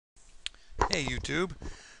Hey YouTube,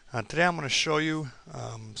 today I'm going to show you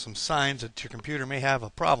some signs that your computer may have a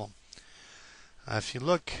problem. If you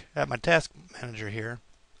look at my task manager here,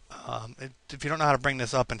 if you don't know how to bring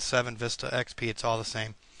this up in 7 Vista XP, it's all the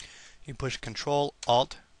same. You push Control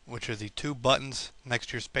Alt, which are the two buttons next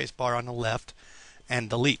to your space bar on the left, and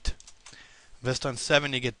Delete. Vista on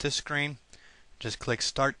 7 you get this screen. Just click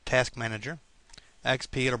Start Task Manager.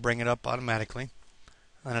 XP it'll bring it up automatically.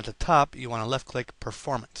 And at the top you want to left click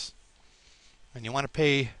Performance. And you want to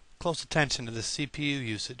pay close attention to the CPU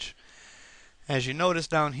usage. As you notice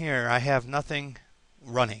down here, I have nothing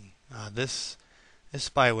running. This is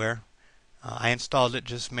Spyware. I installed it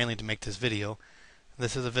just mainly to make this video.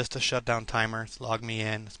 This is a Vista shutdown timer. It's logged me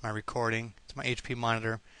in. It's my recording. It's my HP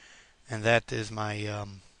monitor. And that is my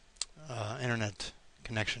internet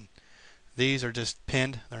connection. These are just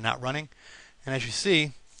pinned. They're not running. And as you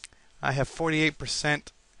see, I have 48%,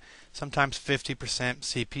 sometimes 50%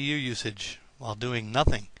 CPU usage while doing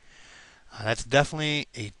nothing. That's definitely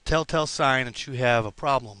a telltale sign that you have a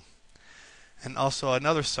problem. And also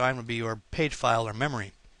another sign would be your page file or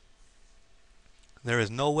memory. There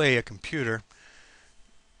is no way a computer,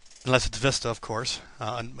 unless it's Vista of course,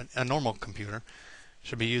 a normal computer,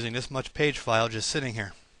 should be using this much page file just sitting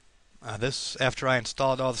here. This, after I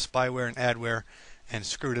installed all the spyware and adware and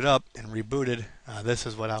screwed it up and rebooted, this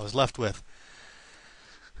is what I was left with.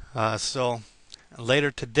 So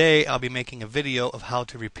later today I'll be making a video of how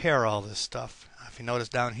to repair all this stuff. If you notice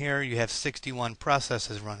down here you have 61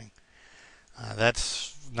 processes running.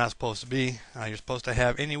 That's not supposed to be. You're supposed to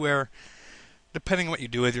have anywhere, depending on what you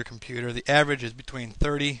do with your computer, the average is between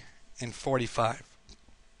 30 and 45.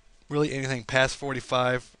 Really anything past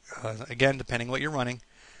 45, again depending on what you're running,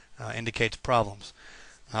 indicates problems.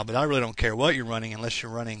 But I really don't care what you're running unless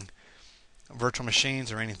you're running virtual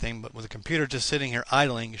machines or anything. But with a computer just sitting here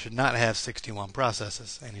idling, you should not have 61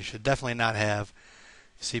 processes, and you should definitely not have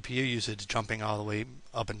CPU usage jumping all the way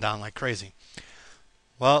up and down like crazy.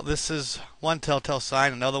 Well, this is one telltale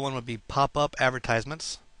sign. Another one would be pop-up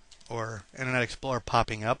advertisements or Internet Explorer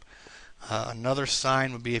popping up. Another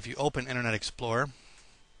sign would be if you open Internet Explorer,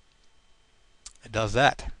 it does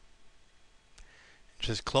that. It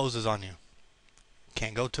just closes on you.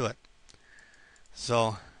 Can't go to it.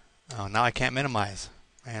 So now I can't minimize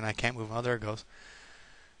and I can't move. Oh, there it goes.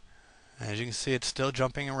 As you can see, it's still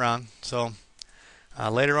jumping around. So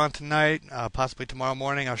later on tonight, possibly tomorrow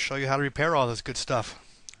morning, I'll show you how to repair all this good stuff.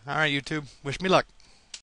 Alright YouTube, wish me luck.